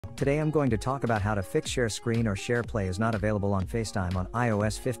Today I'm going to talk about how to fix share screen or SharePlay is not available on FaceTime on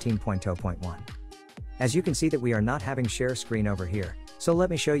iOS 15.0.1. As you can see that we are not having share screen over here, so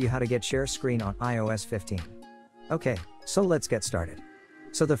let me show you how to get share screen on iOS 15. Okay, so let's get started.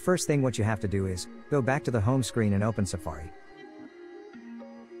 So the first thing what you have to do is, go back to the home screen and open Safari.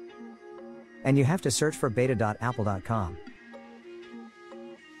 And you have to search for beta.apple.com.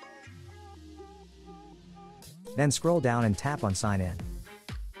 Then scroll down and tap on Sign In.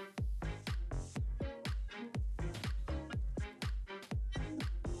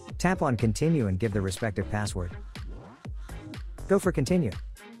 Tap on Continue and give the respective password. Go for Continue.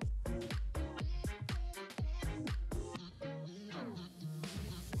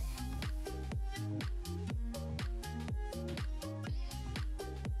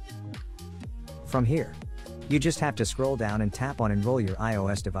 From here, you just have to scroll down and tap on Enroll your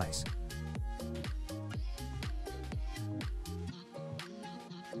iOS device.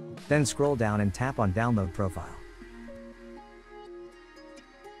 Then scroll down and tap on Download Profile.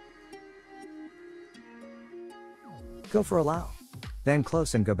 Go for Allow. Then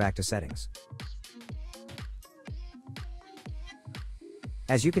close and go back to Settings.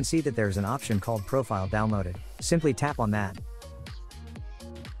 As you can see that there's an option called Profile Downloaded, simply tap on that.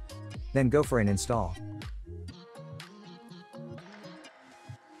 Then go for an Install.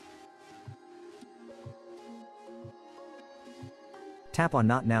 Tap on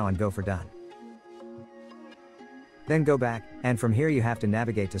Not Now and go for Done. Then go back, and from here you have to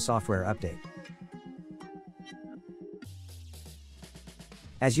navigate to Software Update.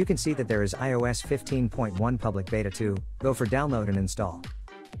 As you can see that there is iOS 15.1 Public Beta 2, go for Download and Install.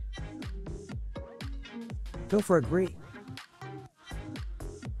 Go for Agree.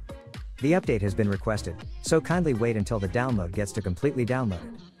 The update has been requested, so kindly wait until the download gets to completely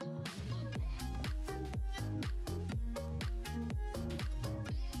downloaded.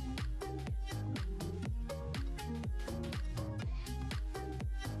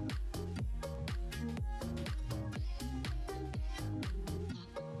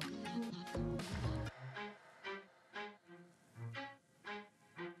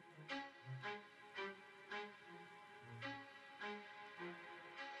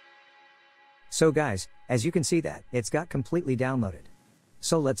 So guys, as you can see that, it's got completely downloaded.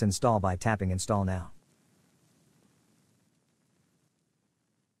 So let's install by tapping Install Now.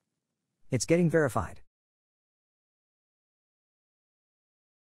 It's getting verified.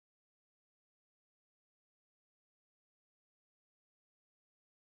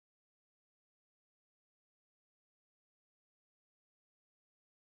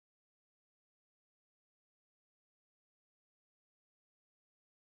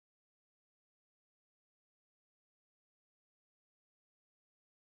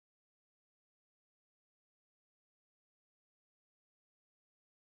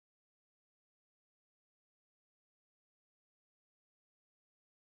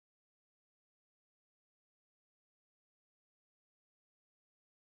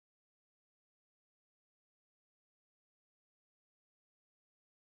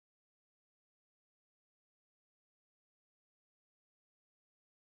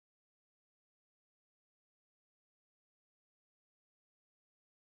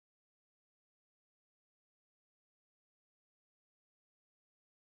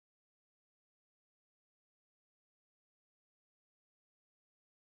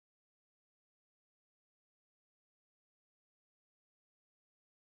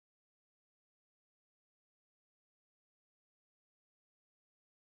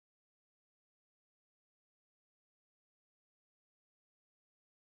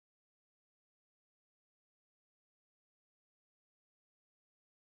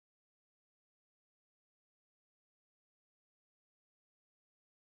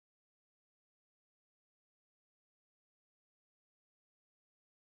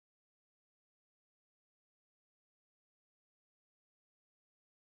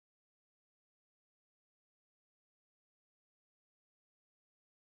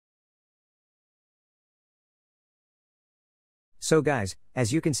 So guys,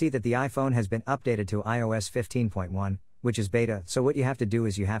 as you can see that the iPhone has been updated to iOS 15.1, which is beta, so what you have to do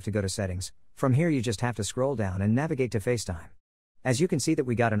is you have to go to Settings. From here you just have to scroll down and navigate to FaceTime. As you can see that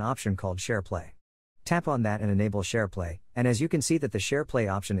we got an option called SharePlay. Tap on that and enable SharePlay, and as you can see that the SharePlay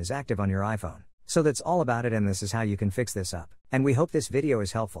option is active on your iPhone. So that's all about it, and this is how you can fix this up. And we hope this video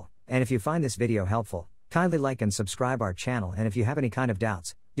is helpful, and if you find this video helpful, kindly like and subscribe our channel, and if you have any kind of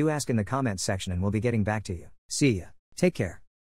doubts, do ask in the comments section and we'll be getting back to you. See ya. Take care.